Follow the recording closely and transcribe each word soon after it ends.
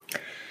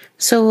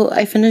So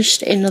I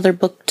finished another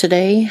book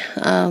today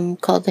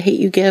called The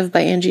Hate U Give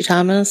by Angie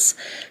Thomas.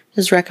 It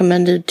was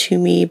recommended to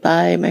me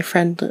by my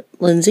friend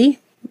Lindsay.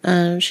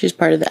 She's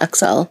part of the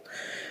XL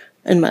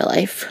in my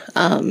life.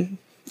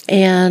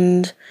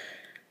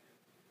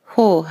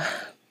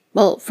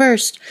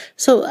 First,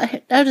 so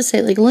I have to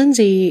say, like,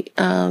 Lindsay,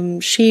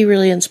 she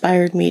really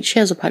inspired me. She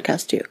has a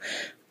podcast too.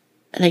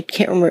 And I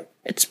can't remember.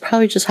 It's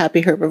probably just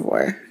Happy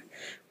Herbivore.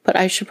 But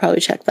I should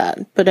probably check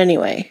that. But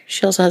anyway,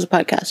 she also has a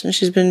podcast, and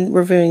she's been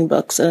reviewing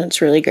books, and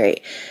it's really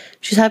great.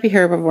 She's Happy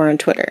Herbivore on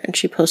Twitter, and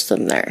she posts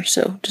them there.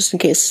 So just in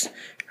case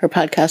her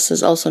podcast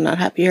is also not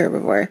Happy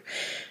Herbivore.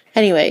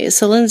 Anyway,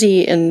 so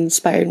Lindsay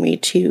inspired me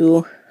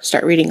to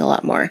start reading a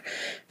lot more.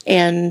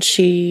 And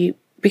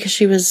because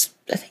she was,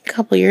 I think a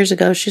couple years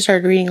ago, she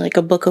started reading like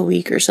a book a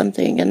week or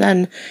something. And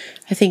then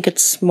I think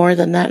it's more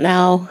than that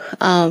now.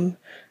 I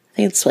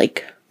think it's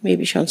like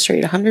maybe she wants to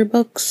read 100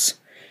 books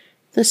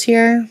this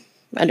year.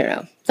 I don't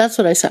know. That's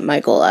what I set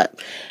my goal at.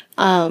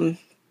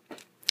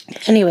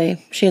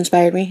 Anyway, she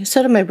inspired me.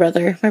 So did my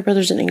brother. My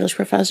brother's an English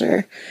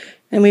professor,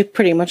 and we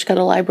pretty much got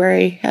a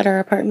library at our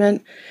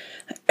apartment.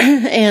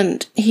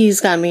 And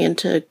he's got me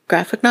into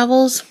graphic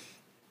novels,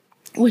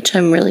 which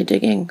I'm really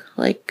digging.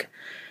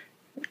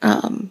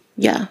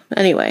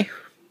 Anyway,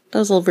 that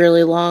was a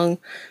really long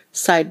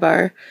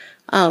sidebar.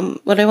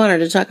 What I wanted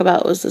to talk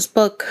about was this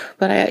book,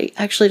 but I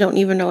actually don't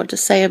even know what to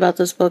say about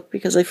this book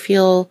because I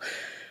feel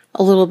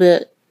a little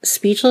bit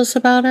speechless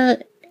about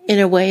it in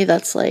a way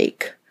that's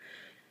like,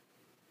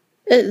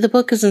 the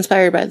book is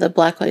inspired by the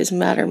Black Lives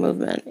Matter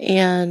movement,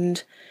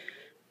 and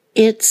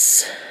I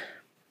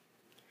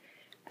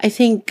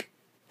think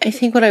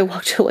what I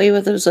walked away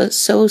with was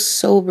so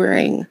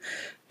sobering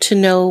to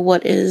know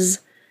what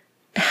is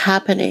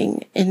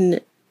happening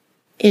in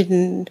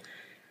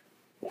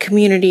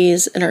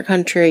communities in our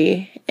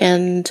country,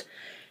 and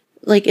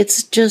like,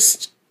 it's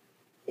just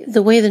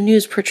the way the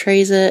news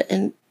portrays it,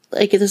 and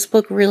like, this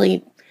book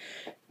really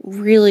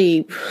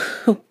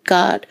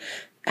got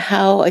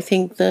how I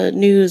think the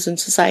news and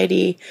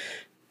society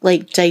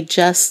like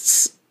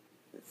digests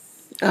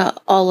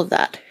all of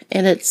that,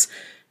 and it's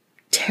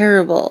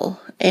terrible.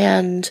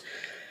 And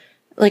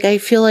like, I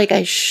feel like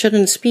I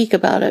shouldn't speak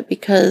about it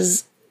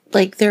because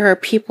like, there are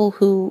people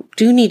who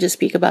do need to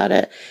speak about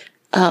it,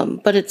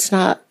 but it's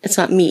not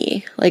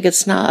me. Like,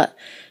 it's not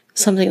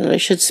something that I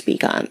should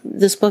speak on.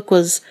 This book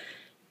was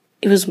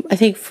I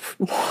think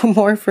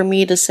more for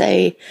me to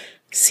see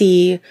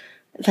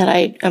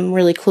that I'm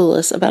really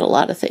clueless about a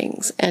lot of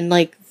things. And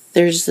like,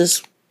 there's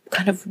this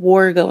kind of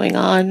war going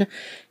on,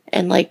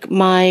 and like,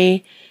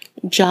 my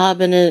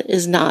job in it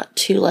is not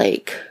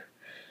to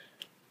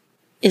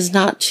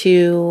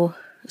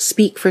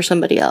speak for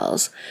somebody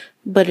else,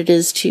 but it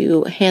is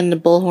to hand the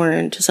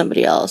bullhorn to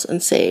somebody else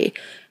and say,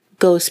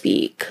 go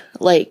speak,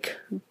 like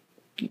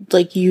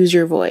use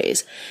your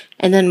voice.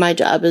 And then my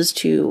job is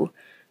to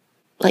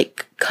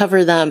like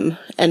cover them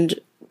and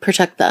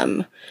protect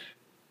them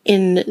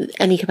in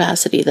any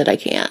capacity that I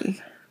can.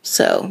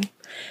 So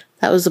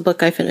that was the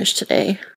book I finished today.